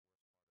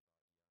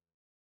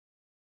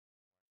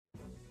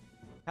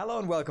Hello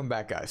and welcome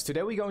back, guys.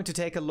 Today we're going to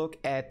take a look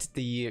at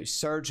the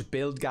Surge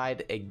build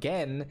guide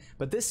again,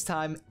 but this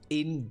time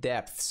in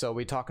depth. So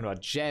we're talking about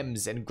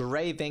gems,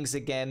 engravings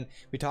again,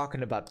 we're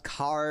talking about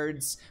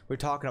cards, we're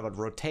talking about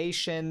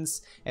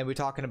rotations, and we're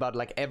talking about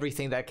like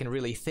everything that I can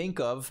really think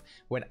of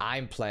when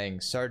I'm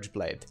playing Surge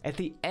Blade. At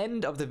the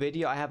end of the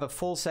video, I have a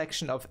full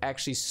section of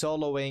actually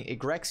soloing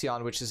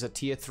Egrexion, which is a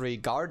tier 3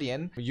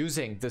 guardian,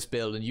 using this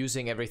build and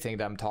using everything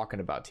that I'm talking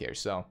about here.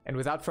 So, and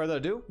without further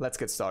ado, let's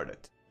get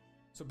started.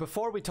 So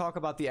before we talk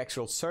about the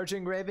actual Surge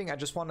engraving, I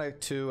just wanted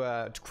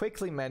to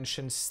quickly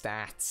mention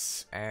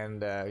stats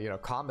and,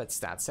 combat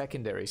stats,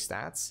 secondary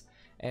stats,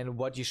 and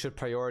what you should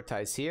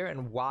prioritize here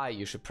and why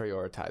you should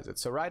prioritize it.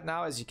 So right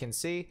now, as you can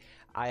see,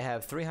 I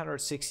have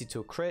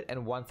 362 crit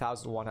and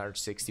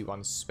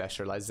 1161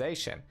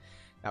 specialization.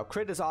 Now,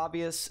 crit is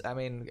obvious. I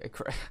mean,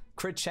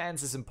 crit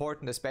chance is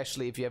important,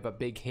 especially if you have a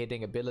big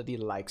hitting ability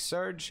like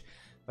Surge,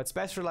 but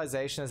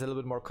specialization is a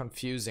little bit more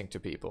confusing to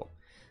people.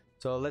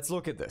 So let's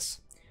look at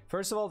this.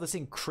 First of all, this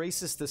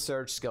increases the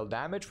Surge skill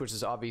damage, which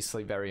is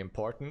obviously very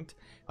important.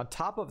 On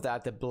top of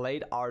that, the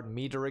blade art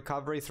meter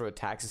recovery through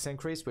attacks is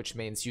increased, which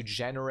means you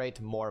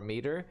generate more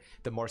meter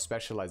the more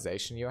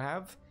specialization you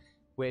have,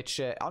 which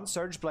on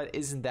Surge Blade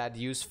isn't that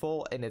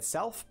useful in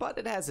itself, but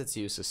it has its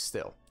uses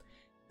still.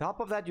 On top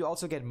of that, you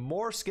also get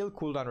more skill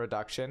cooldown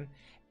reduction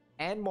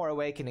and more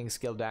awakening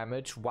skill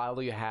damage while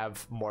you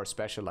have more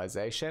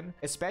specialization.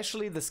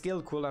 Especially the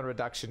skill cooldown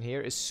reduction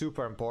here is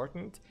super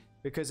important,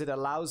 because it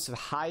allows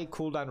high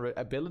cooldown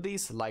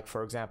abilities, like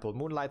for example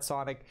Moonlight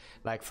Sonic,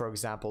 like for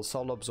example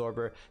Soul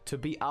Absorber, to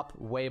be up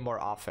way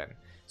more often.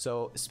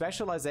 So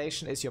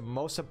specialization is your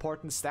most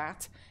important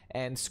stat,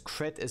 and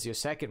crit is your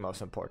second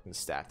most important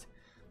stat.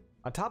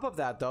 On top of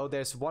that though,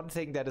 there's one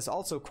thing that is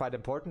also quite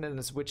important, and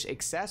is which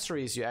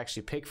accessories you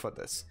actually pick for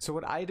this. So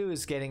what I do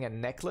is getting a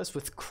necklace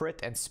with crit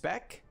and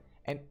spec,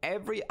 and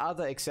every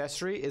other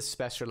accessory is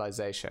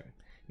specialization.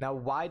 Now,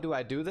 why do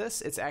I do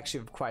this? It's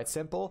actually quite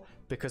simple,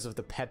 because of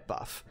the pet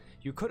buff.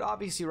 You could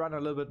obviously run a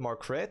little bit more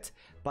crit,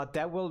 but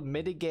that will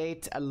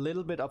mitigate a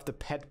little bit of the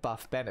pet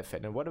buff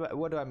benefit. And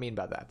what do I mean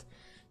by that?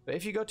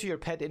 If you go to your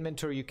pet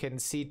inventory, you can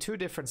see two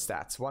different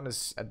stats. One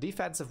is a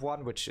defensive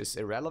one, which is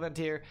irrelevant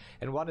here,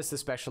 and one is the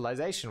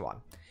specialization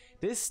one.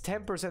 This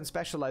 10%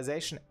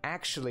 specialization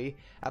actually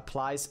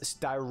applies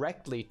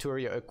directly to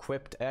your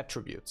equipped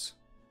attributes.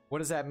 What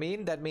does that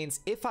mean? That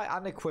means if I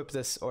unequip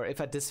this, or if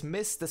I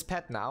dismiss this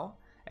pet now,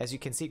 as you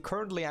can see,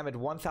 currently I'm at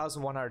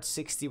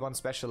 1161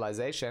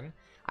 specialization.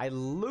 I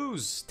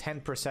lose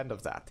 10%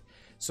 of that.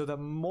 So the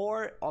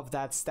more of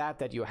that stat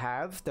that you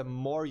have, the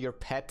more your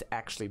pet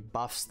actually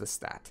buffs the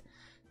stat.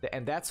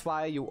 And that's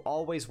why you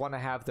always want to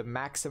have the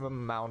maximum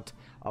amount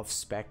of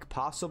spec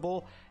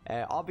possible.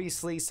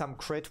 Obviously, some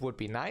crit would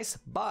be nice,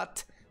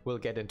 but we'll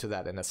get into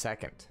that in a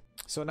second.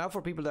 So now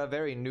for people that are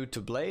very new to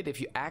Blade, if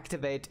you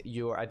activate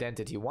your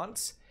identity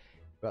once,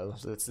 well,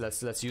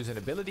 let's use an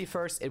ability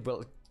first. It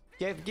will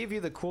give you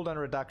the cooldown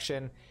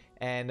reduction,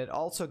 and it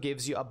also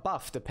gives you a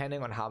buff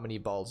depending on how many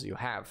balls you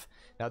have.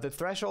 Now the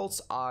thresholds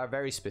are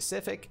very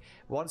specific.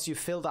 Once you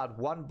filled out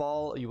one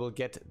ball, you will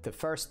get the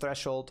first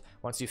threshold.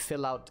 Once you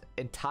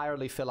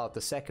entirely fill out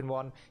the second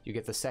one, you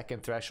get the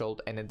second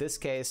threshold. And in this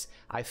case,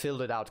 I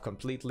filled it out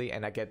completely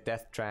and I get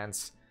Death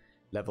Trance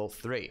level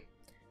 3.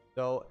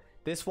 So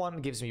this one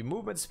gives me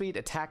movement speed,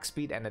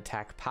 and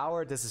attack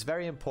power. This is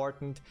very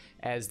important,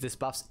 as this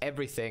buffs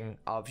everything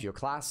of your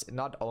class,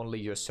 not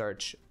only your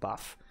Surge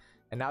buff.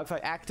 And now if I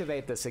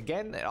activate this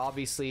again, it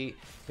obviously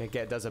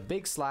does a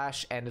big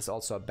slash, and it's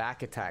also a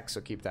back attack, so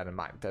keep that in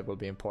mind. That will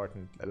be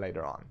important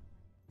later on.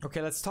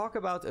 Okay, let's talk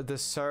about the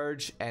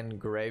Surge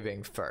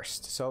engraving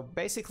first. So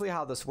basically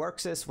how this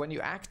works is, when you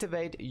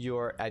activate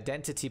your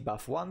identity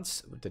buff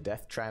once, with the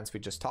Death Trance we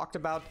just talked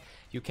about,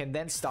 you can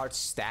then start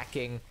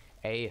stacking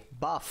a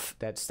buff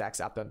that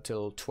stacks up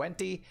until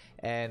 20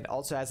 and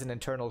also has an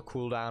internal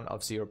cooldown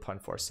of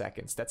 0.4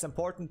 seconds. That's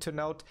important to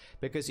note,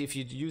 because if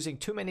you're using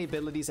too many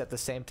abilities at the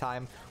same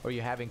time, or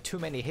you're having too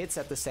many hits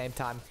at the same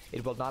time,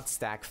 it will not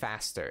stack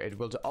faster. It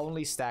will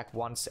only stack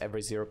once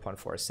every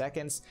 0.4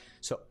 seconds.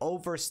 So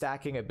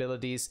overstacking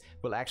abilities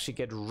will actually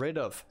get rid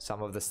of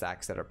some of the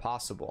stacks that are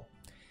possible.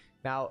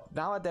 Now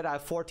that I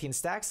have 14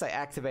 stacks, I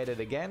activate it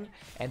again,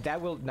 and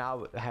that will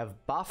now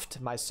have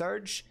buffed my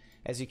Surge.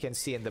 As you can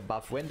see in the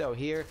buff window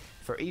here,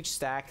 for each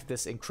stack,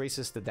 this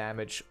increases the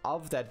damage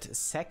of that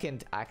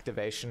second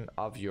activation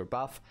of your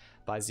buff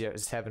by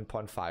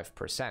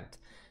 7.5%.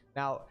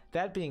 Now,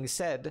 that being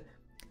said,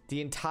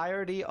 the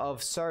entirety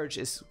of Surge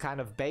is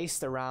kind of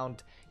based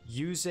around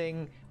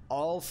using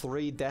all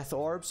 3 death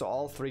orbs, or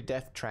all 3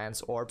 death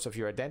trance orbs of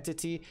your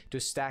identity, to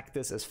stack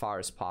this as far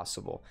as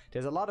possible.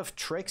 There's a lot of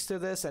tricks to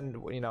this, and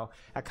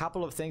a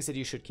couple of things that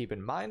you should keep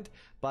in mind,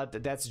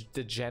 but that's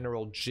the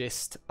general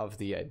gist of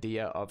the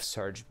idea of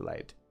Surge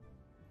Blade.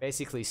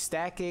 Basically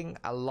stacking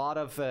a lot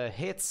of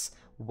hits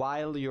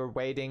while you're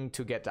waiting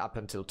to get up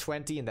until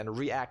 20, and then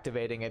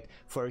reactivating it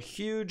for a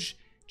huge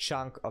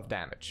chunk of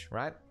damage,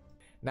 right?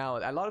 Now,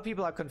 a lot of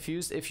people are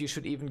confused if you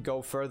should even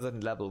go further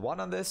than level 1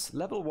 on this.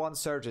 Level 1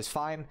 Surge is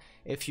fine.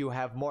 If you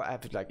have more,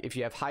 if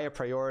you have higher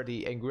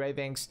priority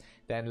engravings,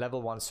 then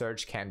level 1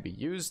 Surge can be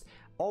used.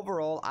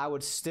 Overall, I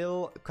would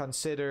still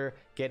consider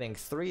getting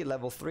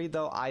level 3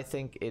 though. I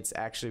think it's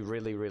actually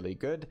really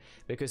good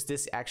because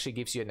this actually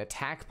gives you an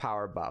attack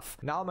power buff.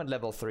 Now I'm at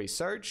level 3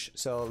 Surge,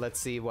 so let's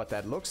see what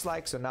that looks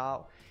like. So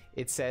now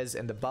it says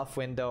in the buff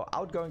window,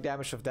 outgoing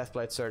damage of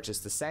Deathblade Surge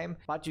is the same,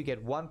 but you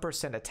get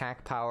 1%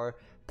 attack power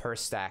per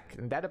stack.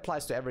 And that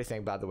applies to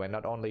everything, by the way,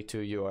 not only to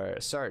your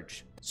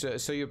Surge.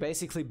 So you're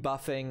basically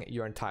buffing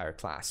your entire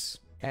class.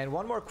 And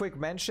one more quick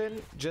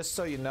mention, just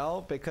so you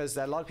know, because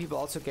a lot of people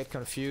also get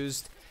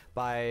confused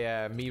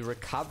by me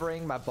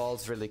recovering my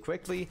balls really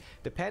quickly.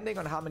 Depending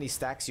on how many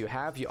stacks you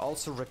have, you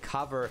also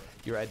recover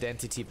your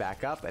identity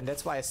back up. And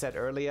that's why I said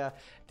earlier,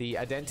 the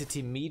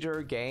identity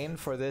meter gain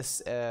for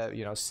this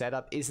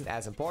setup isn't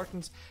as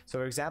important. So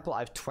for example, I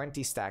have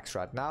 20 stacks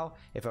right now.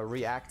 If I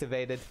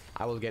reactivate it,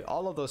 I will get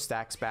all of those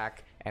stacks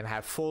back and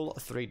have full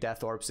 3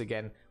 death orbs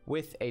again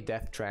with a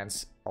death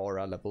trance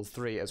aura level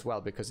 3 as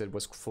well, because it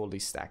was fully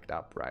stacked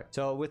up, right?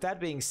 So with that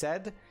being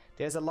said,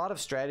 there's a lot of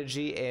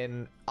strategy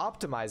in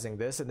optimizing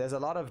this, and there's a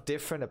lot of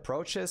different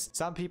approaches.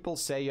 Some people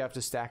say you have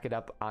to stack it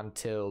up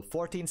until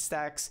 14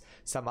 stacks.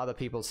 Some other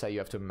people say you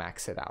have to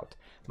max it out.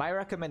 My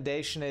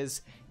recommendation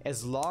is,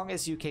 as long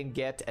as you can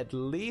get at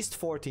least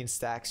 14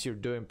 stacks, you're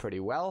doing pretty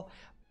well.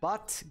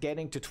 But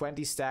getting to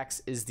 20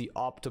 stacks is the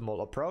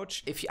optimal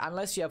approach.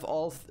 Unless you have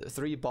all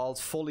 3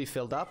 balls fully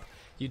filled up,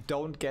 you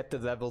don't get the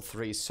level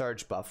 3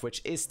 Surge buff,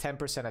 which is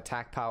 10%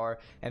 attack power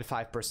and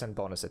 5%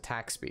 bonus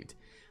attack speed.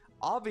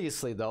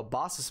 Obviously though,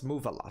 bosses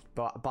move a lot.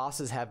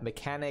 Bosses have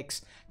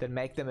mechanics that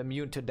make them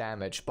immune to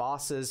damage.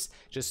 Bosses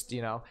just,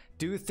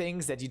 do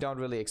things that you don't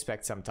really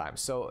expect sometimes.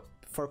 So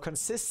for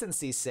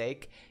consistency's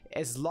sake,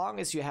 as long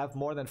as you have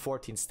more than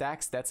 14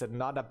 stacks, that's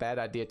not a bad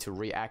idea to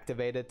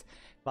reactivate it.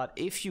 But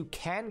if you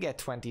can get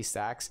 20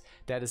 stacks,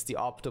 that is the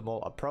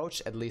optimal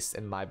approach, at least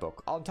in my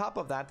book. On top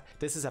of that,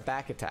 this is a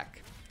back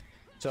attack.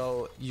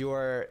 So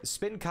your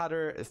spin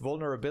cutter,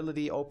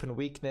 vulnerability, open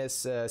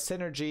weakness,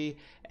 synergy,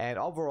 and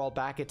overall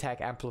back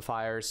attack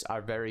amplifiers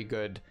are very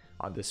good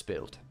on this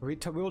build. We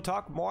will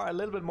talk a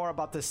little bit more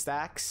about the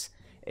stacks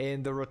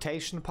in the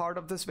rotation part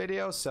of this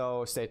video,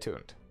 so stay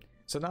tuned.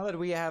 So now that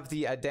we have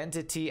the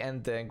identity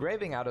and the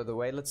engraving out of the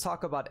way, let's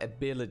talk about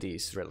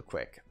abilities real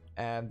quick.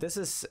 And this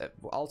is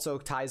also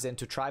ties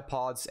into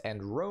tripods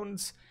and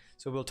runes.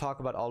 So we'll talk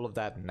about all of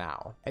that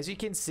now. As you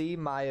can see,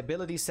 my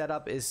ability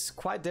setup is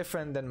quite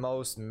different than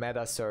most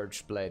meta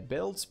Surge Blade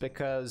builds,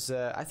 because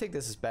I think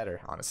this is better,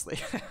 honestly.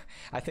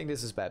 I think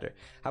this is better.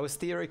 I was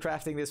theory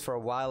crafting this for a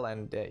while,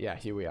 and yeah,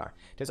 here we are.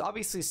 There's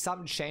obviously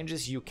some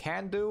changes you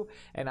can do,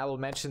 and I will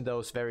mention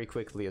those very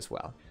quickly as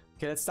well.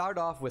 Okay, let's start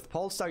off with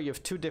Polestar. You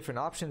have 2 different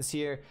options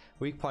here: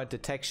 weak point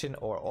detection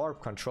or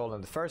orb control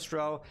in the first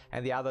row,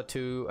 and the other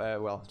 2,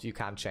 well, you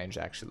can't change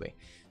actually.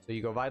 So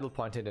you go Vital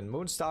Pointed and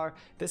Moonstar.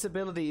 This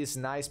ability is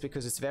nice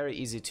because it's very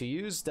easy to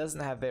use,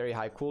 doesn't have very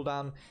high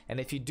cooldown, and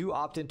if you do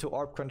opt into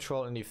orb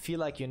control and you feel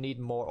like you need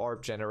more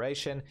orb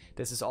generation,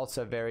 this is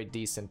also a very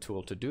decent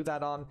tool to do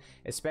that on,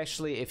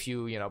 especially if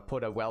you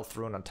put a wealth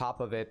rune on top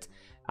of it.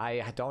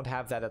 I don't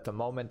have that at the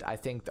moment. I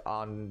think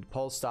on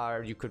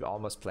Polestar you could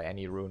almost play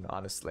any rune,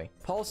 honestly.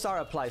 Polestar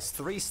applies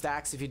 3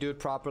 stacks if you do it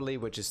properly,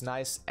 which is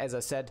nice. As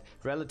I said,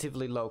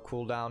 relatively low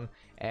cooldown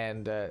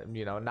and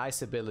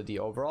nice ability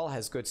overall.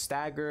 Has good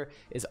stagger,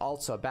 is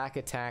also a back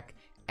attack,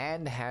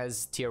 and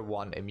has tier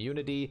 1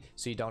 immunity,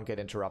 so you don't get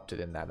interrupted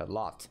in that a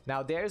lot.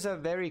 Now there's a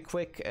very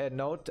quick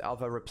note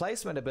of a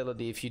replacement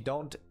ability if you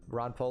don't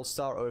run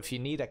Polestar, or if you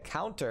need a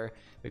counter,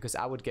 because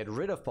I would get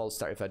rid of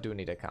Polestar if I do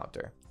need a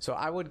counter. So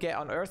I would get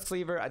on Earth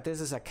Cleaver,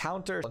 this is a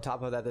counter. On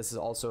top of that, this is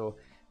also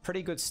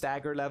pretty good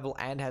stagger level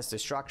and has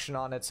destruction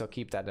on it, so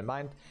keep that in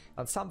mind.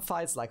 On some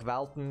fights like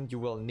Valton, you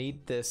will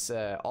need this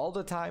all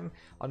the time.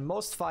 On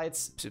most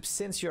fights,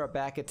 since you're a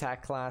back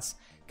attack class,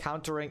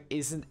 countering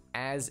isn't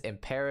as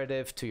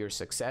imperative to your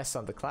success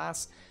on the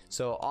class,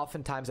 so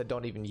oftentimes I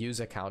don't even use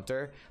a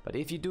counter. But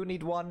if you do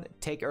need one,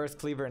 take Earth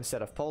Cleaver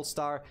instead of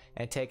Polestar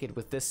and take it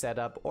with this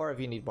setup, or if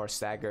you need more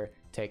stagger,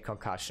 take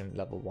Concussion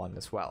level 1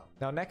 as well.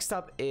 Now next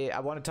up, I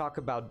want to talk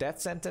about Death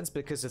Sentence,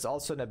 because it's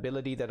also an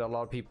ability that a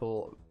lot of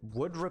people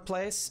would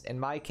replace. In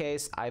my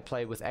case, I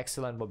play with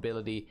excellent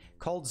mobility,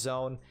 Cold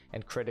Zone,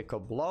 and Critical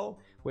Blow,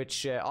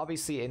 which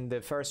obviously in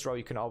the first row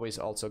you can always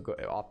also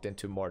opt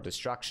into more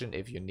destruction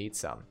if you need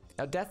some.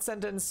 Now Death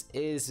Sentence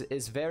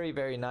is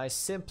very nice,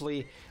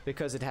 simply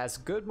because it has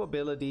good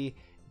mobility,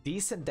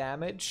 decent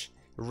damage,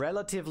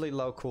 relatively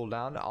low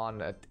cooldown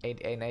on an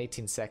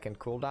 18-second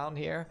cooldown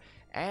here,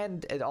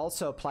 and it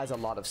also applies a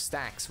lot of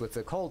stacks with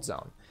the Cold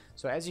Zone.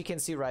 So as you can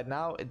see right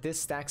now, this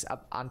stacks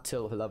up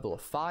until level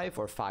 5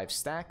 or 5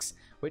 stacks,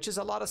 which is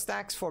a lot of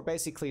stacks for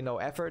basically no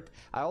effort.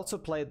 I also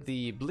played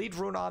the Bleed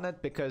rune on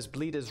it because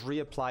Bleed is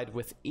reapplied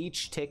with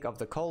each tick of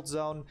the Cold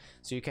Zone,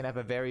 so you can have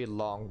a very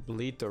long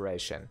bleed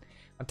duration.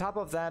 On top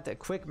of that, a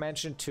quick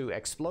mention to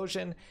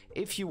Explosion.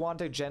 If you want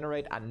to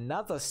generate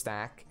another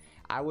stack,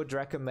 I would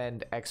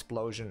recommend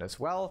Explosion as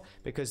well,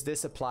 because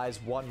this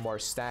applies one more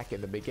stack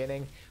in the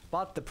beginning.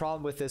 But the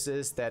problem with this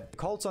is that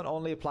Cold Zone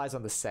only applies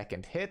on the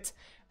second hit,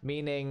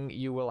 meaning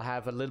you will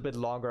have a little bit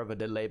longer of a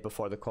delay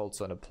before the Cold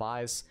Zone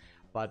applies.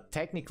 But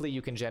technically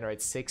you can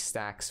generate 6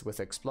 stacks with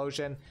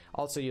Explosion.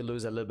 Also, you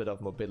lose a little bit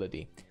of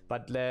mobility.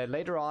 But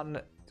later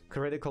on,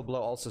 Critical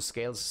Blow also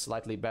scales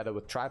slightly better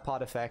with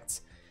tripod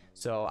effects.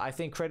 So I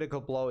think Critical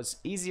Blow is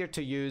easier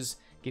to use,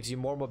 gives you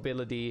more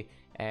mobility,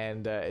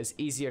 and is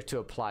easier to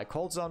apply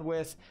Cold Zone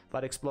with,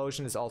 but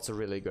Explosion is also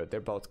really good.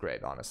 They're both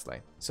great, honestly.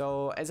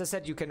 So as I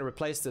said, you can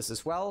replace this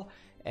as well,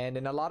 and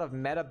in a lot of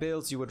meta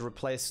builds you would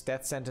replace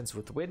Death Sentence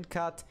with Wind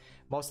Cut,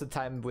 most of the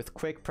time with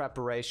Quick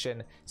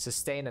Preparation,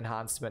 Sustain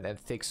Enhancement, and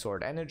Thick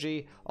Sword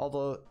Energy,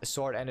 although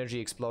Sword Energy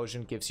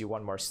Explosion gives you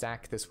one more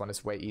stack. This one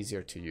is way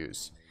easier to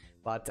use.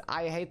 But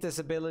I hate this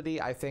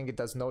ability. I think it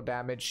does no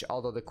damage,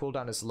 although the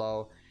cooldown is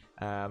low.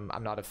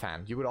 I'm not a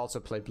fan. You would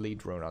also play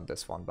Bleed Rune on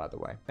this one, by the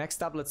way.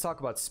 Next up, let's talk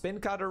about Spin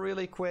Cutter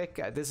really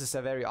quick. This is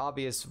a very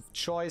obvious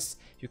choice.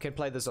 You can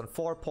play this on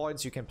 4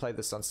 points, you can play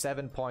this on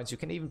 7 points, you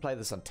can even play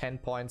this on 10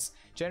 points.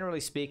 Generally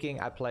speaking,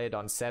 I play it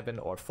on 7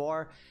 or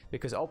 4,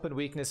 because Open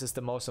Weakness is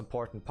the most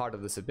important part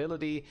of this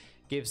ability.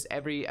 Gives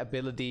every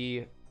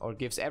ability, or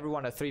gives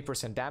everyone a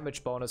 3%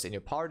 damage bonus in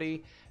your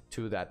party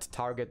to that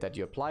target that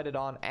you applied it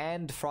on,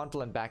 and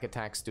frontal and back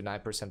attacks do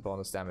 9%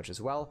 bonus damage as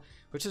well,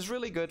 which is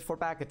really good for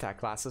back attack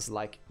classes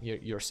like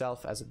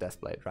yourself as a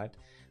Deathblade, right?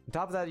 On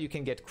top of that, you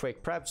can get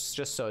quick preps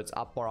just so it's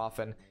up more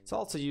often. It's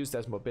also used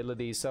as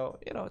mobility, so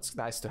you know, it's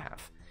nice to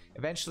have.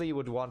 Eventually you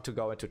would want to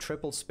go into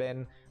triple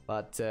spin,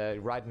 but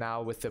right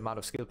now with the amount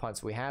of skill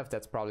points we have,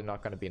 that's probably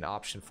not going to be an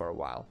option for a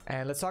while.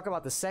 And let's talk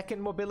about the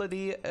second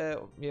mobility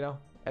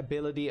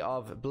ability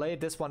of Blade.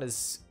 This one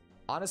is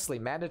honestly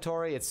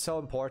mandatory. It's so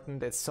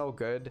important, it's so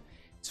good.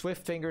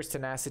 Swift Fingers,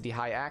 Tenacity,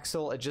 High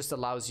Axle. It just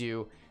allows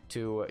you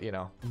to, you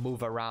know,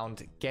 move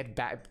around,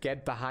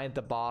 get behind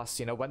the boss.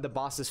 You know, when the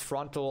boss is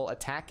frontal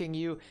attacking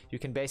you, you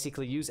can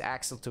basically use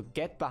Axle to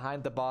get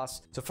behind the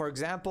boss. So for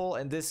example,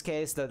 in this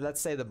case, let's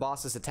say the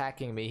boss is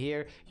attacking me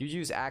here, you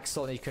use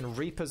Axle and you can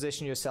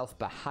reposition yourself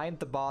behind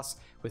the boss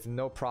with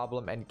no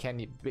problem, and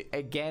can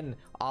again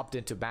opt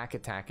into back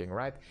attacking,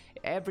 right?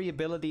 Every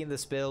ability in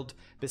this build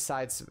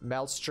besides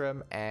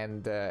Maelstrom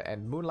and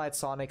Moonlight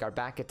Sonic are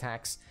back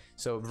attacks.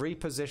 So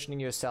repositioning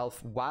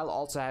yourself while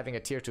also having a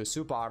tier 2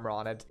 super armor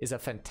on it is a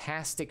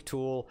fantastic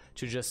tool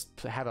to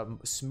just have a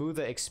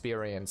smoother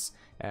experience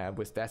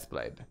with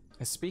Deathblade.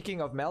 Speaking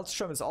of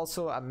Maelstrom, it's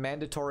also a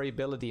mandatory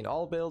ability in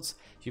all builds.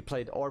 If you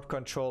played Orb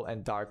Control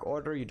and Dark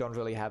Order, you don't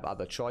really have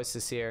other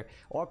choices here.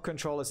 Orb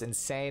Control is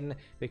insane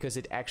because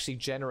it actually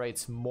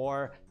generates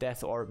more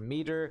Death Orb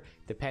meter,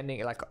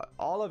 depending, like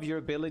all of your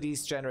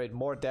abilities generate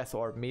more Death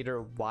Orb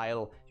meter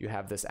while you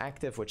have this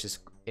active, which is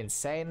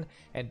insane.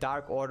 And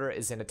Dark Order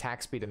is an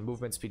attack speed and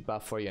movement speed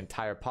buff for your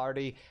entire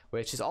party,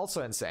 which is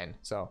also insane.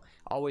 So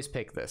always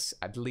pick this,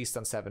 at least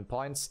on 7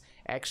 points.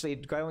 Actually,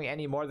 going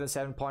any more than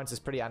 7 points is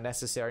pretty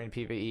unnecessary in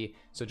PvE,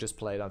 so just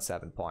play it on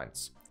 7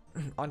 points.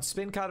 On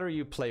Spin Cutter,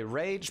 you play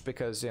Rage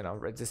because, you know,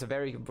 it's a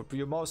very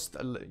your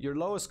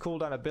lowest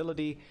cooldown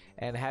ability,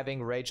 and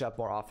having Rage up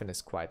more often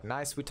is quite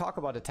nice. We talk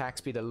about attack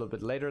speed a little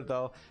bit later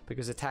though,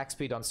 because attack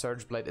speed on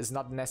Surge Blade is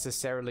not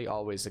necessarily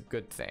always a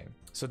good thing.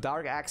 So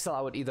Dark Axle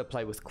I would either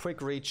play with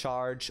Quick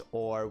Recharge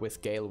or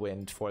with Gale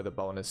Wind for the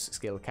bonus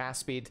skill cast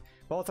speed.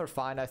 Both are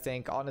fine, I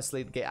think.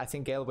 Honestly, I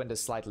think Gale Wind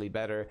is slightly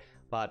better,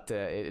 but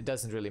it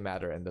doesn't really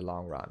matter in the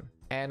long run.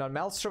 And on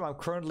Maelstrom, I'm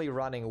currently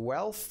running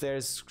Wealth.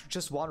 There's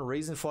just one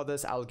reason for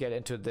this. I'll get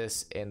into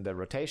this in the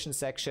rotation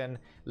section.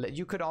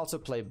 You could also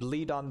play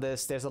Bleed on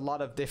this. There's a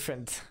lot of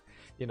different,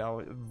 you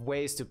know,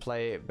 ways to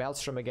play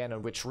Maelstrom again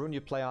and which rune you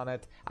play on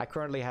it. I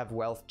currently have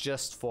Wealth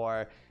just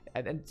for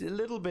a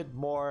little bit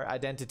more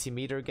identity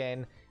meter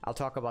gain. I'll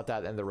talk about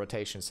that in the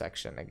rotation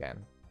section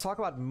again. Talk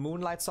about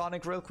Moonlight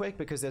Sonic real quick,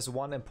 because there's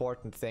one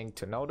important thing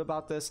to note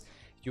about this.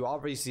 You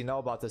obviously know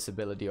about this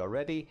ability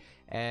already,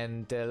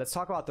 and let's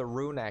talk about the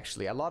rune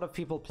actually. A lot of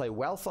people play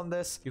Wealth on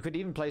this. You could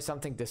even play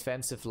something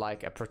defensive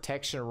like a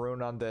Protection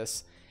rune on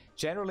this.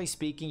 Generally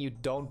speaking, you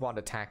don't want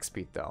attack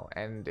speed though,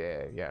 and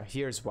yeah,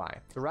 here's why.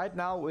 Right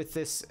now with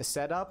this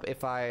setup,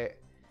 if I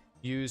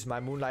use my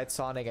Moonlight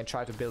Sonic and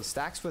try to build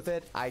stacks with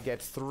it, I get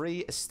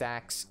 3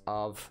 stacks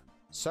of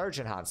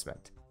Surge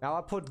Enhancement. Now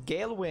I'll put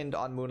Gale Wind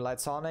on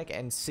Moonlight Sonic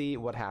and see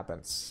what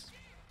happens.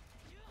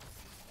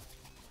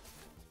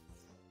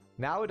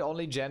 Now it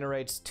only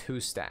generates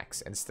 2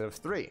 stacks instead of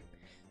 3.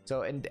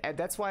 So, and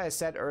that's why I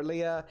said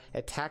earlier,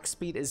 attack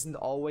speed isn't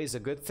always a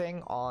good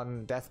thing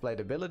on Deathblade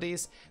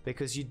abilities,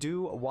 because you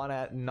do want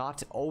to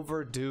not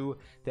overdo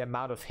the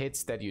amount of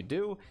hits that you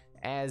do,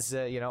 as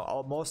you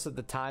know, most of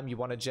the time you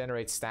want to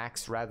generate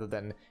stacks rather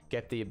than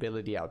get the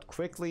ability out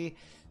quickly.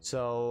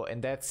 So in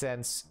that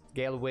sense,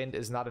 Gale Wind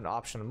is not an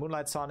option on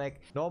Moonlight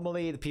Sonic.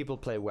 Normally the people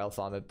play Wealth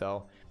on it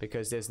though,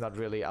 because there's not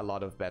really a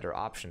lot of better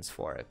options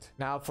for it.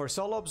 Now for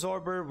Soul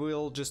Absorber,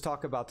 we'll just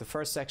talk about the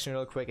first section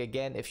real quick.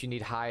 Again, if you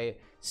need high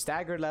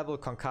stagger level,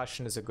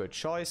 Concussion is a good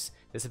choice.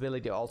 This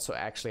ability also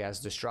actually has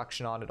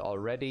Destruction on it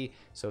already,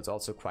 so it's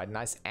also quite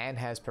nice, and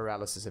has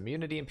Paralysis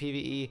immunity in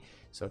PvE,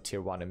 so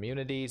tier 1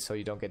 immunity, so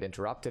you don't get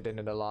interrupted in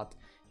it a lot.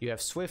 You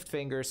have Swift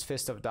Fingers,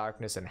 Fist of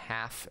Darkness, and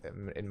half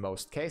in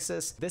most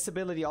cases. This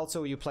ability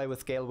also you play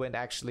with Gale Wind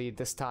actually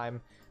this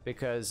time,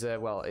 because,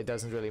 well, it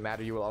doesn't really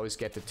matter. You will always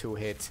get the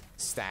 2-hit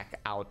stack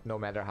out, no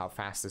matter how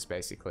fast this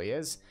basically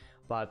is.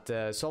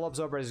 But Soul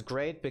Absorber is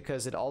great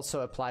because it also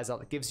applies,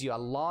 gives you a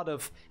lot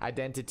of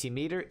identity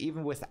meter,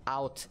 even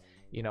without,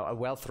 you know, a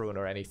Wealth Rune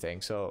or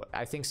anything. So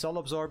I think Soul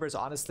Absorber is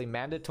honestly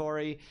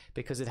mandatory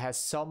because it has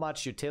so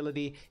much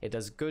utility. It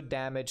does good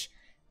damage,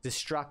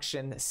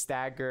 destruction,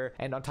 stagger,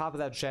 and on top of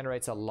that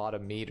generates a lot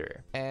of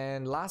meter.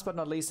 And last but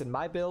not least in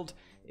my build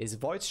is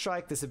Void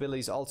Strike. This ability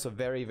is also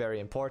very, very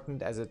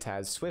important as it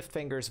has Swift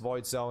Fingers,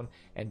 Void Zone,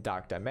 and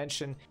Dark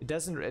Dimension.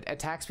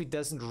 Attack speed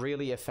doesn't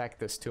really affect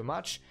this too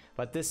much,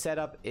 but this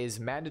setup is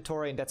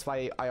mandatory, and that's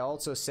why I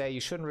also say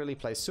you shouldn't really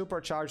play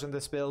Supercharge on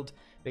this build,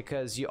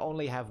 because you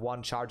only have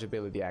one charge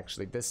ability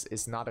actually. This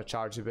is not a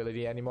charge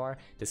ability anymore.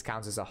 This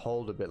counts as a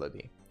hold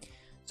ability.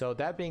 So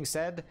that being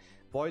said,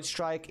 Void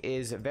Strike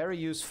is very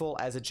useful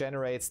as it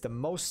generates the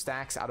most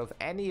stacks out of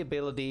any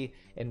ability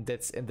in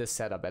this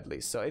setup at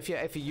least. So if you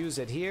use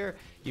it here,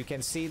 you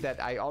can see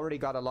that I already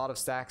got a lot of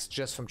stacks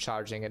just from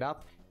charging it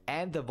up,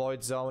 and the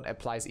Void Zone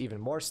applies even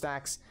more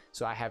stacks,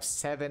 so I have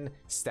 7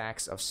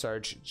 stacks of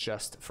Surge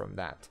just from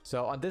that.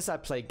 So on this I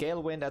play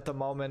Gale Wind at the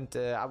moment.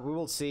 We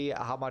will see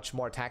how much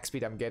more attack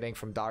speed I'm getting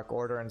from Dark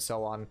Order and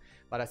so on,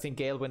 but I think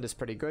Gale Wind is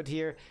pretty good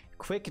here.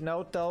 Quick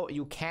note though,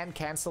 you can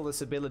cancel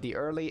this ability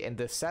early in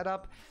this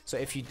setup, so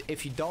if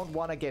you don't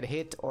want to get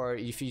hit, or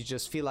if you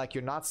just feel like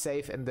you're not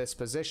safe in this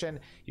position,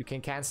 you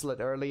can cancel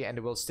it early and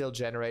it will still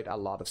generate a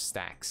lot of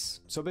stacks.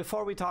 So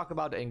before we talk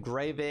about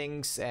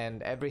engravings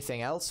and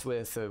everything else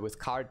with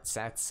card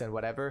sets and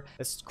whatever,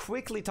 let's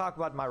quickly talk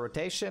about my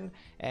rotation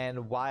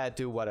and why I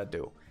do what I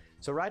do.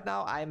 So right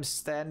now I'm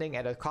standing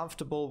at a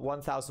comfortable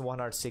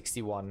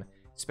 1161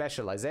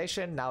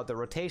 specialization. Now the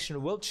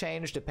rotation will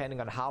change depending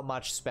on how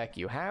much spec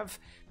you have,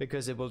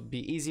 because it will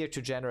be easier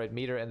to generate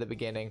meter in the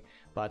beginning,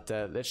 but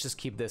let's just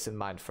keep this in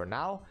mind for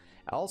now.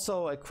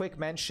 Also a quick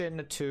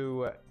mention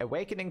to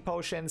awakening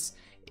potions.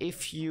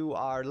 If you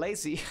are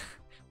lazy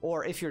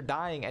or if you're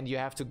dying and you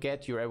have to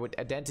get your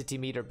identity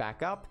meter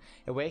back up,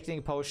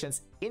 awakening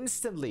potions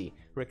instantly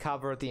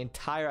recover the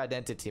entire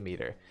identity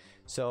meter.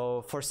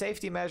 So for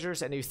safety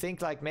measures, and you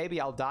think like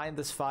maybe I'll die in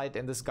this fight,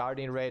 in this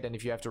Guardian raid, and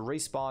if you have to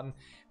respawn,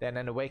 then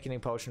an awakening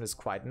potion is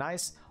quite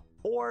nice.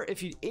 Or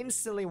if you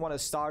instantly want to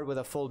start with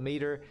a full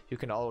meter, you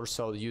can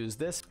also use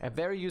this. A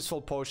very useful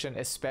potion,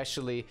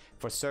 especially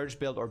for Surge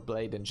build or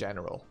Blade in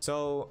general.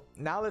 So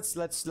now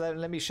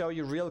let me show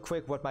you real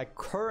quick what my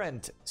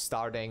current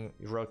starting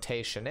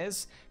rotation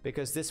is,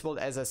 because this will,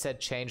 as I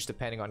said, change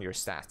depending on your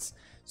stats.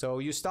 So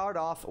you start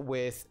off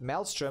with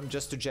Maelstrom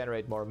just to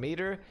generate more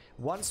meter.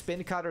 One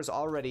Spin Cutter is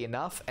already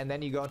enough, and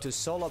then you go into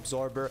Soul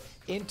Absorber,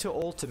 into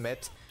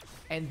Ultimate,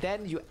 and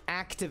then you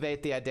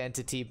activate the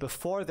identity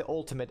before the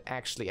ultimate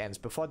actually ends,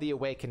 before the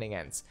awakening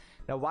ends.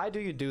 Now why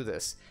do you do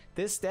this?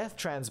 This Death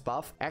Trance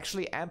buff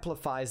actually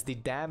amplifies the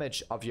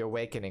damage of your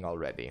awakening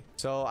already.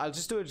 So I'll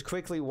just do it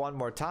quickly one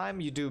more time.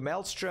 You do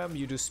Maelstrom,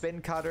 you do Spin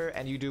Cutter,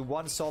 and you do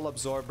one Soul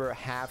Absorber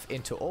half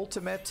into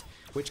Ultimate,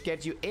 which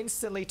gets you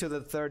instantly to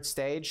the 3rd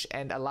stage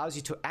and allows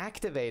you to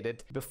activate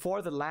it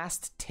before the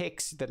last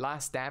ticks, the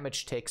last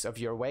damage ticks of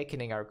your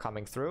awakening are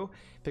coming through,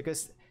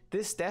 because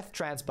this Death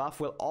Trance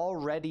buff will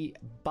already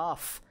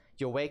buff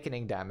your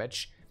awakening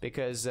damage,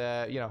 because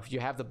you know, you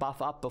have the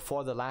buff up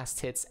before the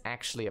last hits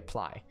actually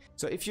apply.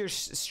 So if you're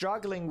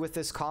struggling with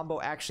this combo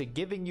actually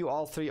giving you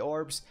all 3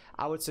 orbs,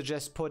 I would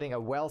suggest putting a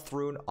Wealth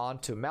Rune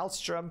onto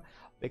Maelstrom,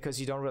 because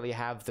you don't really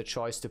have the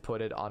choice to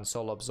put it on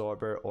Soul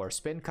Absorber or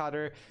Spin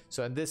Cutter.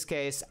 So in this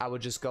case, I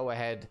would just go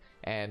ahead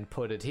and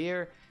put it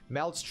here.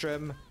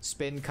 Maelstrom,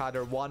 Spin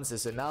Cutter once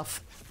is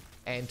enough,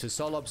 and to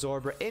Soul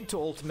Absorber into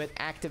Ultimate,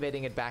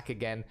 activating it back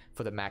again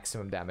for the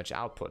maximum damage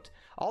output.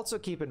 Also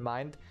keep in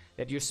mind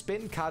that your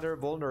Spin Cutter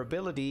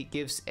vulnerability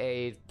gives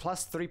a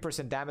plus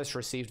 3% damage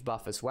received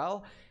buff as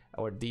well,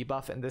 or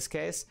debuff in this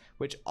case,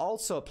 which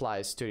also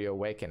applies to your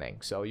awakening.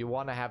 So you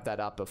want to have that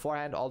up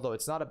beforehand. Although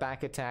it's not a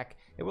back attack,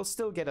 it will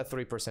still get a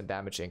 3%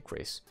 damage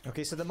increase.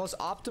 Okay, so the most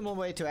optimal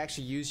way to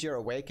actually use your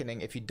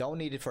awakening if you don't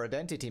need it for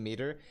identity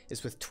meter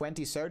is with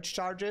 20 Surge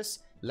charges,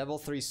 level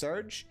 3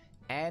 Surge,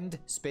 and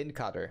Spin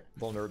Cutter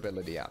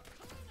vulnerability up,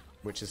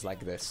 which is like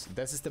this.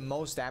 This is the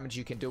most damage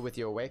you can do with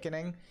your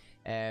awakening,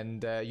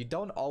 and you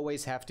don't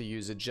always have to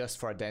use it just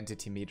for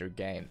identity meter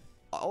gain.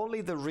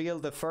 Only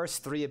the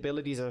first 3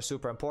 abilities are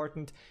super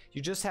important.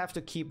 You just have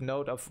to keep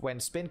note of when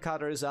Spin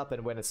Cutter is up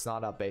and when it's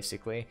not up,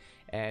 basically.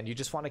 and you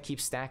just want to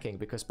keep stacking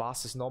because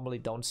bosses normally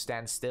don't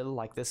stand still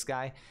like this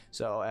guy.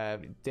 So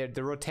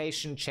the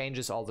rotation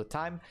changes all the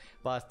time.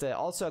 But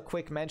also a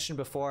quick mention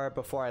before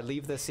I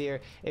leave this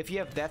here: if you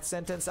have Death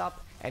Sentence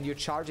up and you're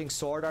charging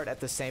Sword Art at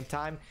the same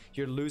time,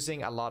 you're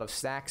losing a lot of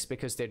stacks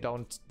because they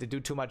do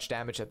too much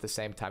damage at the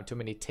same time, too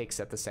many ticks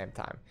at the same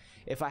time.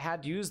 If I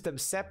had used them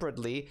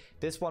separately,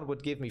 this one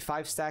would give me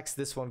 5 stacks,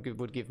 this one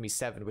would give me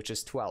 7, which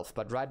is 12.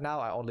 But right now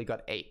I only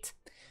got 8.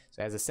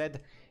 So as I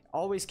said,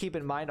 always keep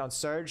in mind on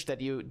Surge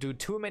that you do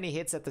too many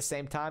hits at the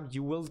same time,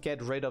 you will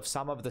get rid of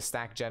some of the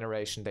stack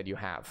generation that you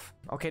have.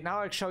 Okay,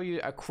 now I'll show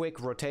you a quick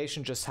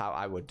rotation, just how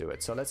I would do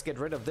it. So let's get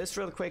rid of this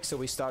real quick. So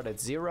we start at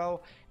 0,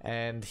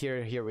 and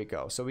here we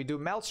go. So we do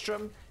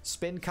Maelstrom,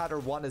 Spin Cutter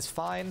 1 is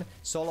fine,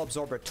 Soul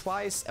Absorber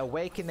twice,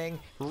 Awakening,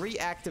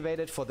 reactivate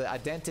it for the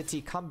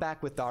identity, come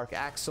back with Dark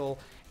Axle.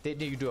 Then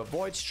you do a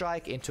Void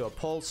Strike into a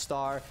Pole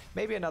Star,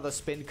 maybe another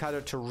Spin Cutter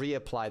to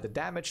reapply the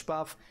damage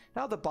buff.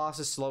 Now the boss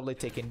is slowly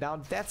ticking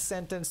down. Death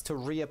Sentence to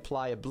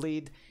reapply a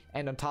bleed,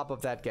 and on top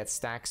of that get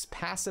stacks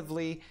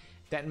passively.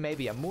 Then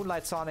maybe a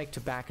Moonlight Sonic to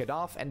back it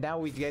off, and now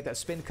we get a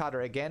Spin Cutter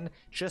again,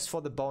 just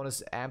for the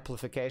bonus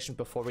amplification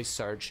before we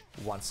surge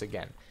once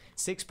again.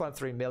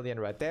 6.3 million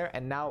right there,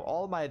 and now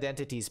all my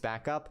identities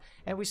back up,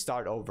 and we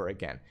start over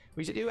again.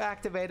 We do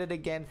activate it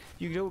again,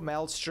 you do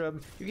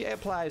Maelstrom, you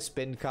apply a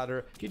Spin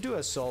Cutter, you do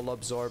a Soul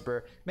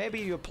Absorber, maybe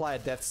you apply a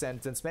Death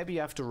Sentence, maybe you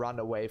have to run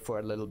away for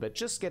a little bit,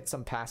 just get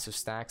some passive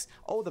stacks.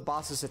 Oh, the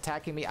boss is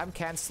attacking me, I'm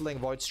canceling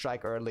Void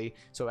Strike early,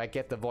 so I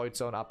get the Void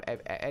Zone up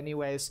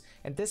anyways,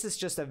 and this is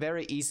just a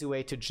very easy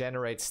way to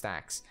generate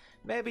stacks.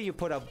 Maybe you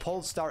put a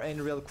Pole Star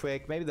in real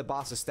quick, maybe the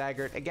boss is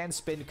staggered, again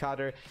Spin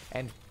Cutter,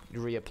 and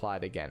reapply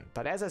it again.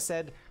 But as I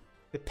said,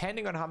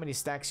 depending on how many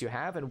stacks you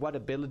have and what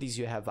abilities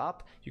you have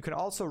up, you can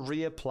also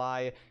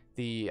reapply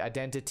the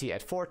identity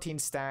at 14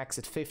 stacks,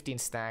 at 15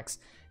 stacks.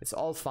 It's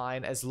all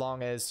fine as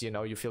long as, you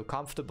know, you feel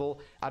comfortable.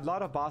 A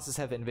lot of bosses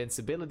have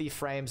invincibility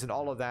frames and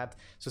all of that,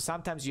 so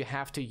sometimes you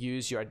have to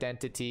use your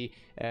identity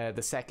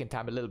the second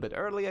time a little bit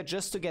earlier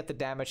just to get the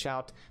damage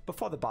out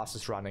before the boss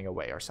is running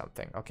away or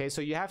something. Okay,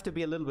 so you have to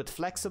be a little bit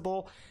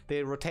flexible.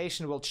 The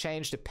rotation will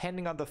change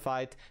depending on the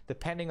fight,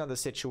 depending on the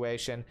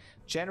situation.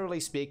 Generally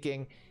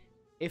speaking,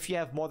 if you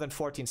have more than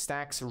 14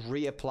 stacks,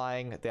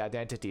 reapplying the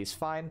identity is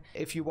fine.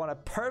 If you want to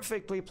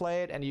perfectly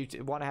play it and you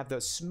want to have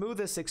the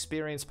smoothest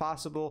experience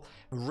possible,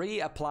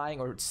 reapplying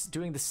or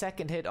doing the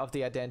second hit of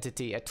the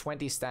identity at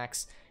 20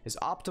 stacks is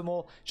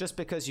optimal, just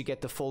because you get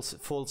the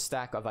full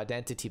stack of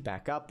identity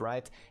back up,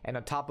 right? And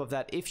on top of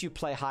that, if you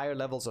play higher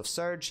levels of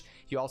Surge,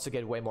 you also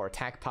get way more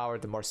attack power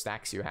the more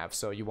stacks you have.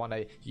 So you want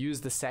to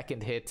use the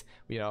second hit,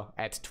 you know,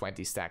 at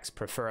 20 stacks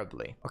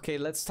preferably. Okay,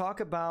 let's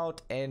talk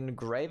about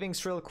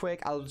engravings real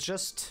quick. I'll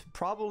just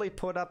probably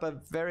put up a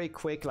very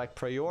quick like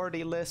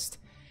priority list.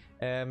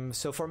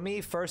 So for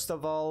me, first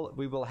of all,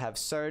 we will have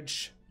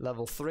Surge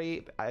level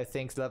 3. I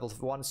think level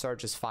 1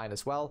 Surge is fine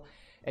as well.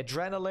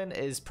 Adrenaline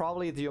is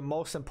probably the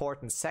most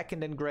important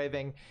second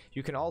engraving.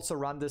 You can also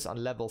run this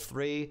on level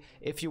 3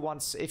 if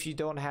you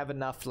don't have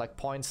enough like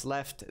points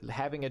left.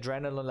 Having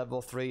Adrenaline level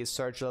 3,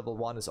 Surge level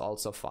 1 is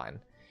also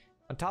fine.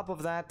 On top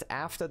of that,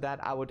 after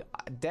that, I would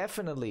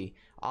definitely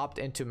opt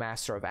into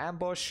Master of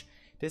Ambush.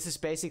 This is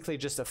basically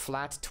just a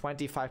flat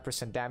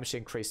 25% damage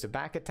increase to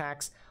back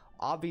attacks.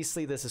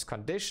 Obviously, this is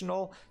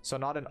conditional, so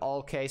not in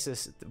all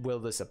cases will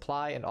this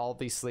apply, and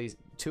obviously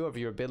 2 of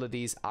your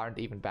abilities aren't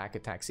even back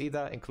attacks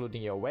either,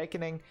 including your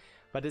Awakening.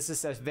 But this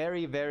is a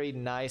very, very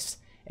nice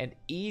and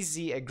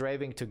easy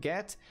engraving to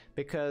get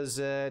because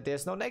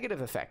there's no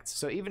negative effects.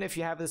 So even if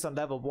you have this on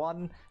level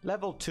 1,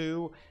 level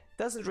 2,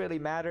 doesn't really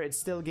matter, it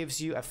still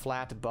gives you a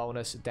flat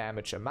bonus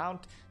damage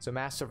amount. So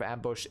Master of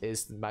Ambush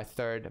is my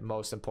third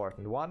most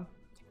important one.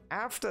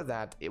 After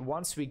that,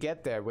 once we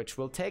get there, which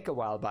will take a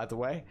while by the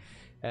way,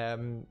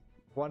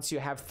 once you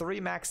have 3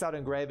 maxed out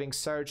engravings,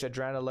 Surge,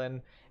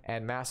 Adrenaline,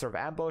 and Master of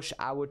Ambush,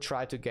 I would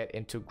try to get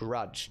into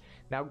Grudge.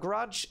 Now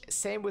Grudge,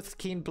 same with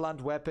Keen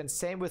Blunt Weapon,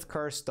 same with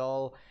Cursed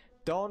Doll.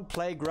 Don't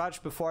play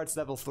Grudge before it's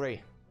level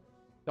 3.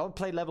 Don't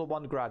play level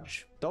 1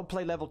 Grudge. Don't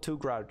play level 2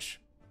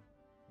 Grudge.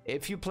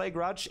 If you play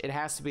Grudge, it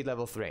has to be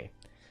level 3.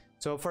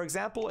 So for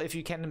example, if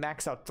you can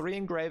max out 3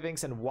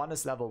 engravings and 1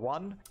 is level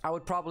 1, I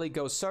would probably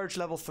go Surge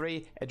level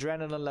 3,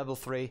 Adrenaline level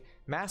 3,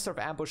 Master of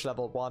Ambush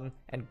level 1,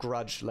 and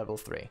Grudge level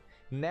 3.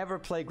 Never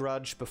play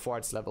Grudge before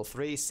it's level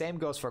 3. Same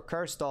goes for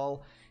Cursed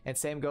Doll, and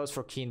same goes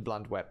for Keen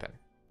Blunt Weapon.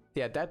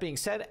 Yeah, that being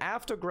said,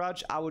 after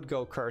Grudge, I would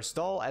go Cursed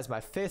Doll as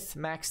my 5th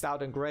maxed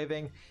out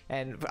engraving.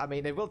 And I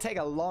mean, it will take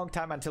a long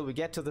time until we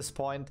get to this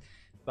point,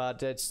 but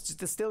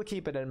to still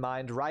keep it in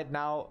mind, right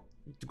now,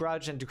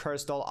 Grudge and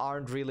Cursed Doll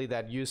aren't really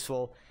that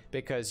useful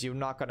because you're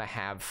not gonna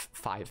have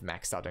 5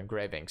 maxed out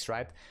engravings,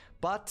 right?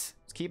 But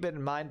keep it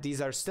in mind,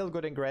 these are still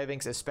good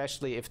engravings,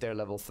 especially if they're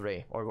level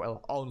 3, or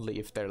well, only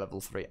if they're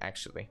level 3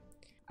 actually.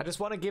 I just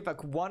want to give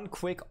one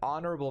quick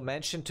honorable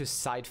mention to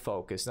Side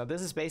Focus. Now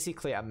this is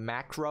basically a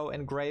macro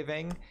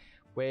engraving,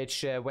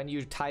 which when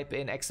you type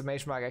in !! !! ! !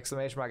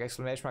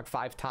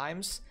 5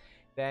 times,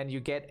 then you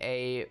get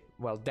a,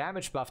 well,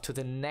 damage buff to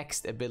the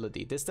next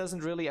ability. This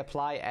doesn't really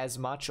apply as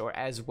much or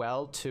as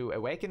well to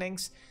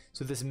Awakenings,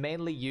 so this is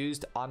mainly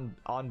used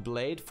on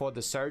Blade for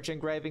the Surge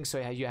engraving, so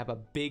you have a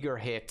bigger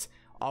hit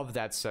of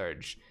that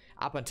Surge,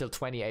 up until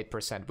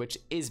 28%, which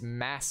is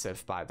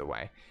massive, by the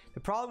way. The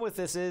problem with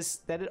this is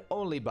that it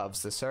only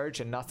buffs the Surge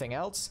and nothing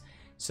else.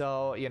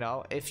 So, you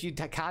know, if you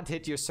can't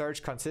hit your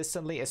Surge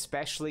consistently,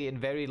 especially in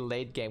very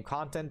late game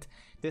content,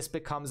 this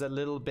becomes a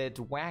little bit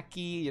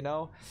wacky, you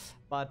know.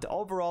 But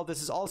overall,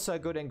 this is also a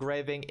good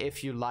engraving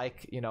if you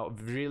like, you know,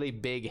 really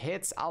big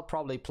hits. I'll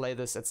probably play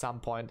this at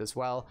some point as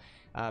well.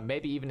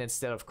 Maybe even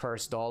instead of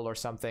Cursed Doll or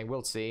something,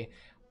 we'll see.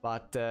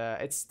 But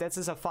this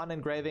is a fun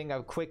engraving,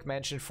 a quick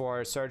mention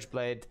for Surge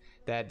Blade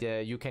that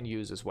you can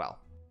use as well.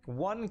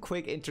 One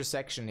quick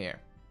intersection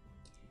here.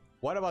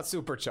 What about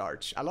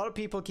Supercharge? A lot of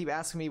people keep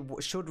asking me,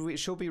 should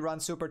we run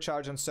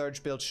Supercharge on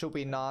Surge build? Should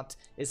we not?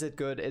 Is it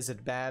good? Is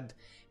it bad?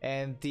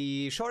 And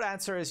the short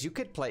answer is you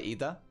could play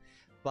either.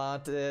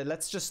 But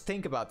let's just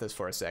think about this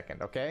for a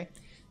second, okay?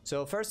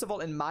 So first of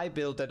all, in my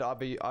build that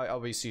I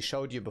obviously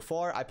showed you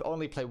before, I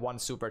only play one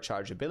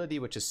Supercharge ability,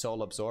 which is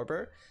Soul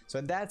Absorber. So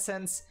in that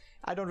sense,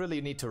 I don't really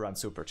need to run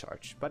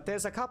Supercharge. But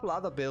there's a couple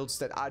other builds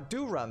that I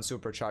do run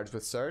Supercharge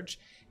with Surge,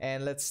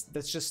 and let's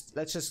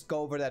just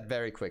go over that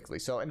very quickly.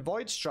 So in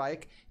Void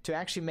Strike, to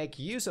actually make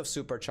use of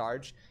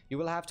Supercharge, you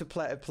will have to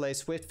play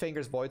Swift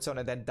Fingers, Void Zone,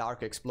 and then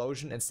Dark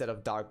Explosion instead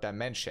of Dark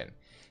Dimension.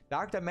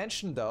 Dark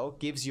Dimension, though,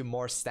 gives you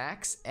more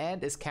stacks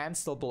and is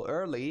cancelable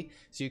early,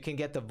 so you can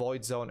get the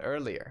Void Zone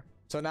earlier.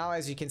 So now,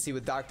 as you can see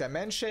with Dark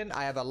Dimension,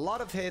 I have a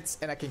lot of hits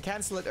and I can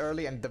cancel it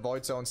early and the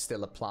Void Zone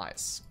still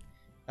applies.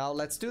 Now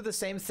let's do the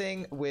same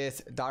thing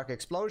with Dark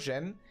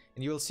Explosion,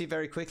 and you will see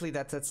very quickly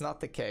that that's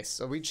not the case.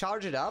 So we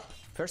charge it up.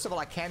 First of all,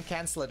 I can't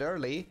cancel it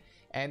early,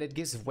 and it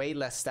gives way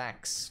less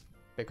stacks,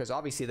 because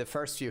obviously the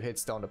first few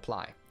hits don't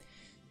apply.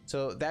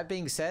 So that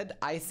being said,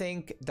 I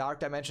think Dark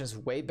Dimension is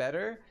way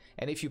better,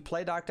 and if you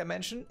play Dark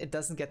Dimension, it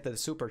doesn't get the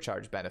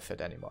Supercharge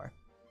benefit anymore.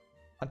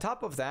 On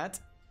top of that,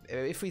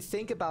 if we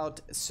think about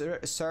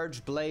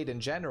Surge Blade in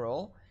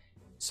general,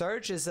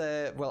 Surge is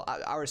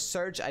our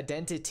Surge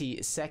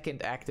Identity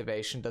second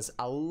activation does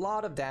a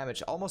lot of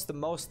damage, almost the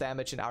most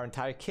damage in our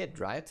entire kit,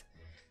 right?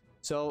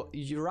 So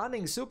you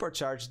running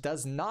Supercharge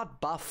does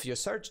not buff your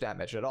Surge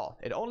damage at all.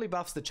 It only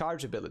buffs the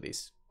charge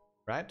abilities,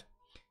 right?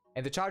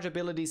 And the charge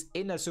abilities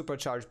in a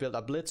Supercharge build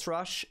are Blitz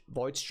Rush,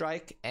 Void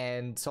Strike,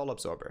 and Soul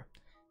Absorber.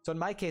 So in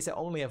my case, I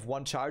only have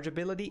one charge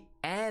ability,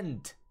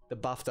 and the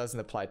buff doesn't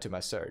apply to my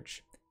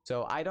Surge.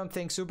 So I don't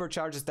think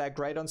Supercharge is that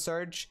great on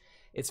Surge.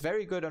 It's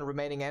very good on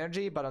Remaining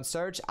Energy, but on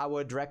Surge, I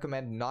would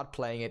recommend not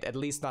playing it, at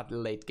least not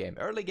late game.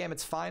 Early game,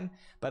 it's fine,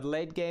 but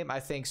late game, I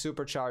think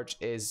Supercharge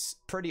is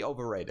pretty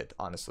overrated,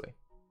 honestly.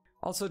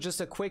 Also, just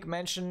a quick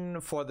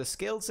mention for the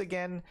skills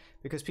again,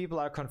 because people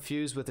are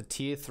confused with the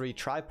tier 3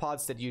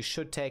 tripods that you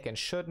should take and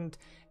shouldn't.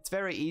 It's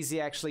very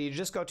easy actually. You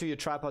just go to your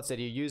tripods that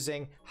you're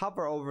using,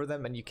 hover over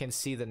them, and you can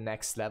see the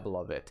next level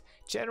of it.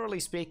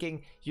 Generally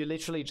speaking, you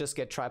literally just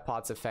get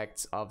tripods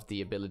effects of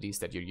the abilities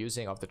that you're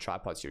using, of the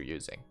tripods you're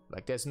using.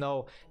 Like, there's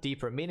no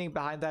deeper meaning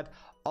behind that.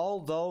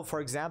 Although,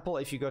 for example,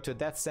 if you go to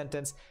Death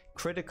Sentence,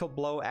 Critical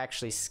Blow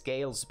actually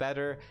scales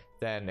better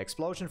than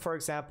Explosion, for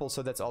example,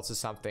 so that's also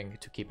something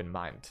to keep in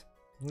mind.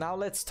 Now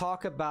let's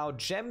talk about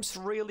gems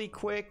really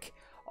quick,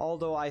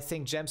 although I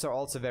think gems are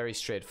also very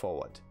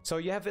straightforward. So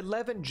you have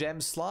 11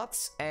 gem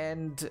slots,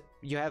 and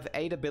you have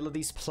 8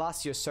 abilities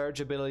plus your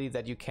Surge ability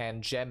that you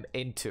can gem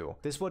into.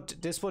 This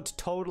would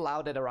total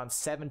out at around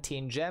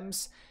 17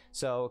 gems,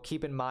 so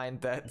keep in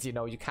mind that, you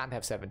know, you can't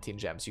have 17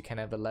 gems, you can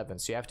have 11,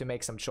 so you have to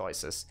make some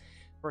choices.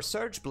 For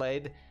Surge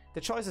Blade,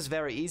 the choice is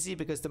very easy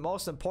because the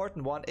most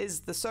important one is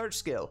the Surge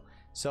skill.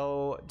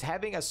 So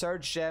having a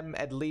Surge gem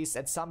at least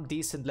at some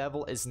decent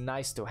level is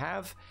nice to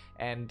have,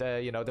 and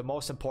you know, the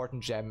most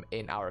important gem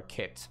in our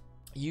kit.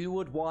 You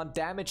would want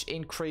damage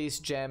increase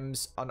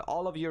gems on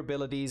all of your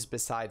abilities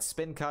besides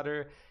Spin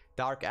Cutter,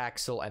 Dark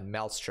Axle, and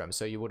Maelstrom.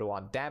 So you would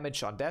want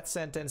damage on Death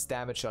Sentence,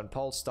 damage on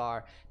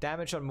Polestar,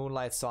 damage on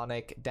Moonlight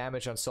Sonic,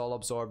 damage on Soul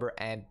Absorber,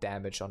 and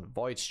damage on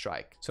Void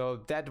Strike. So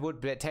that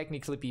would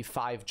technically be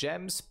 5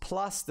 gems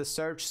plus the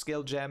Surge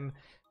skill gem.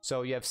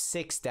 So you have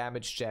 6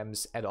 damage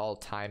gems at all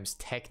times,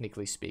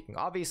 technically speaking.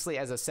 Obviously,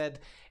 as I said,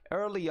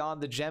 early on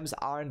the gems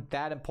aren't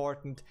that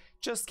important.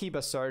 Just keep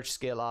a Surge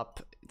skill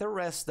up. The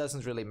rest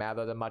doesn't really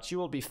matter that much. You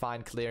will be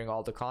fine clearing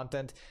all the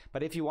content.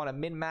 But if you want to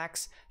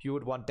min-max, you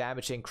would want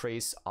damage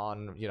increase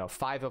on, you know,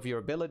 5 of your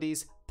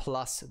abilities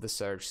plus the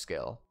Surge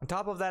skill. On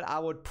top of that, I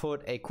would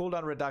put a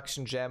cooldown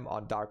reduction gem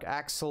on Dark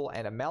Axle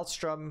and a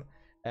Maelstrom.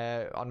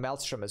 On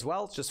Maelstrom as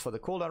well, just for the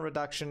cooldown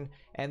reduction,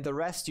 and the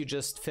rest you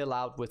just fill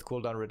out with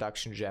cooldown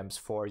reduction gems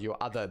for your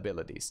other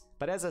abilities.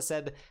 But as I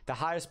said, the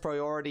highest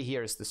priority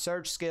here is the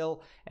Surge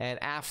skill,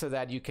 and after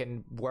that you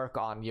can work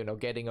on, you know,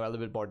 getting a little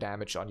bit more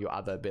damage on your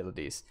other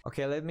abilities.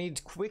 Okay, let me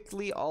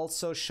quickly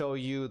also show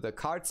you the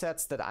card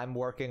sets that I'm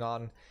working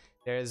on.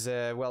 There's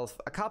well,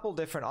 a couple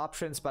different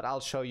options, but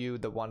I'll show you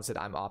the ones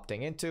that I'm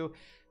opting into.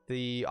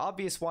 The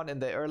obvious one in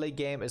the early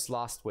game is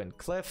Lost Wind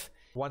Cliff.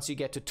 Once you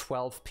get to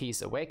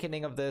 12-piece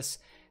awakening of this,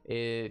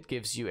 it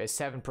gives you a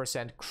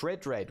 7%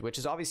 crit rate, which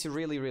is obviously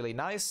really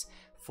nice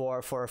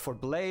for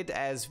Blade,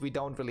 as we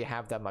don't really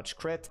have that much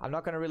crit. I'm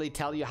not going to really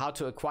tell you how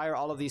to acquire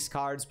all of these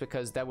cards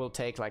because that will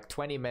take like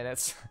 20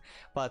 minutes,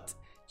 but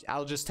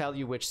I'll just tell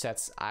you which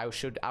sets I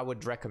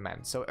would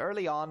recommend. So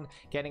early on,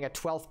 getting a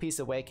 12-piece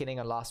awakening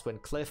on Last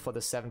Wind Cliff for the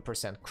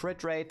 7%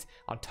 crit rate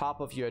on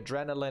top of your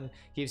adrenaline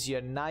gives you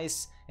a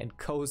nice and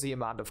cozy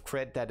amount of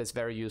crit that is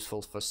very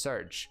useful for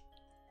Surge.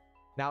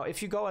 Now,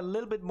 if you go a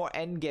little bit more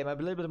endgame, a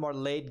little bit more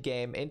late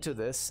game into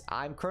this,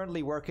 I'm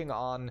currently working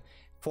on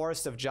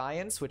Forest of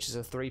Giants, which is a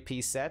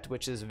 3-piece set,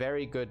 which is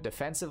very good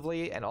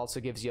defensively and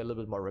also gives you a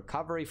little bit more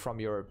recovery from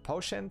your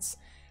potions,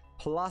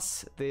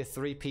 plus the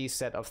 3-piece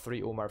set of 3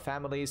 Umar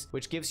families,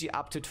 which gives you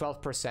up to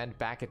 12%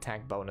 back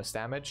attack bonus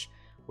damage,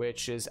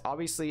 which is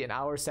obviously in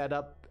our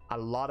setup, a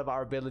lot of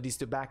our abilities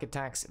to back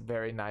attacks,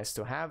 very nice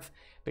to have.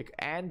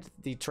 And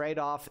the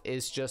trade-off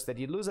is just that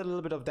you lose a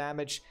little bit of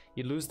damage,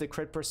 you lose the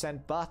crit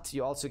percent, but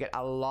you also get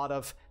a lot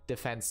of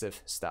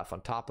defensive stuff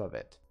on top of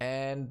it.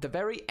 And the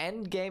very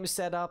end game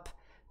setup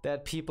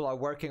that people are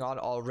working on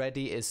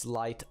already is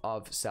Light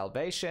of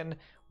Salvation,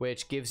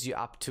 which gives you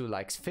up to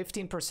like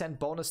 15%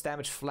 bonus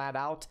damage flat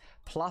out,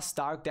 plus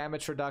dark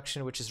damage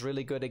reduction, which is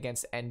really good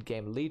against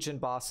endgame Legion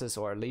bosses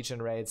or Legion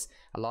raids.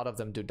 A lot of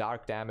them do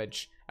dark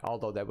damage,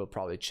 although that will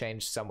probably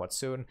change somewhat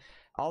soon.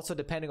 Also,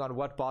 depending on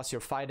what boss you're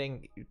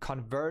fighting,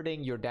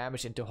 converting your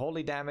damage into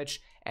holy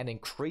damage and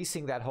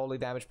increasing that holy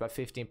damage by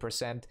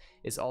 15%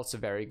 is also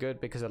very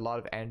good, because a lot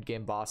of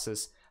endgame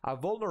bosses are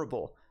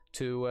vulnerable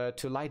to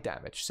light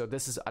damage. So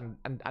this is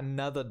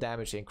another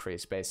damage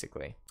increase,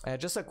 basically.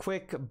 Just a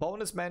quick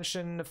bonus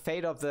mention,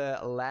 Fate of the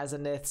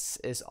Lazaniths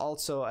is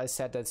also a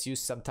set that's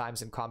used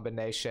sometimes in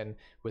combination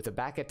with a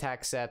back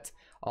attack set,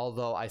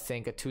 although I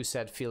think a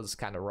 2-set feels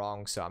kind of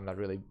wrong, so I'm not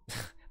really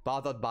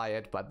bothered by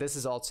it, but this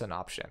is also an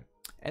option.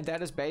 And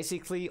that is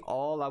basically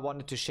all I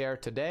wanted to share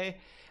today.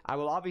 I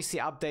will obviously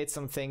update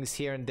some things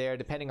here and there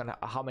depending on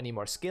how many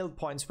more skill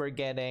points we're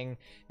getting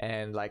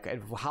and like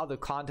how the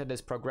content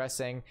is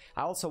progressing.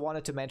 I also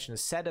wanted to mention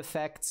set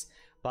effects,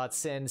 but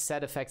since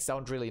set effects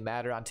don't really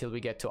matter until we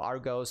get to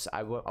Argos,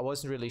 I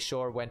wasn't really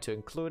sure when to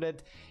include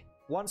it.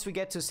 Once we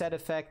get to set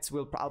effects,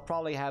 I'll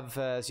probably have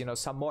you know,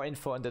 some more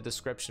info in the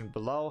description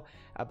below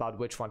about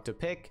which one to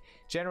pick.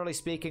 Generally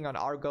speaking, on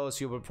Argos,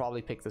 you will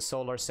probably pick the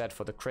solar set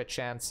for the crit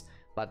chance,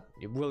 but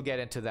we'll get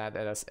into that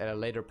at a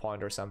later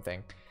point or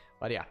something.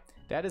 But yeah,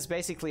 that is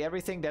basically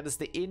everything. That is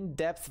the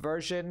in-depth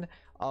version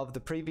of the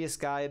previous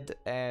guide,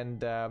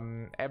 and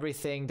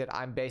everything that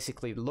I'm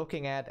basically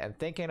looking at and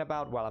thinking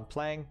about while I'm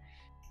playing.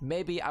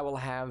 Maybe I will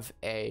have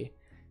a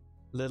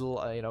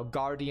little you know,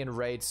 Guardian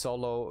raid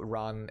solo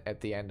run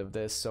at the end of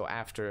this, so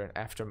after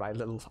my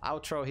little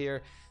outro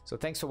here. So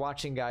thanks for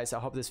watching, guys. I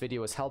hope this video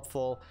was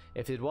helpful.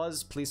 If it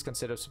was, please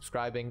consider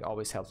subscribing,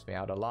 always helps me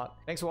out a lot.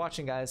 Thanks for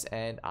watching, guys,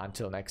 and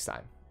until next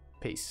time,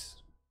 peace.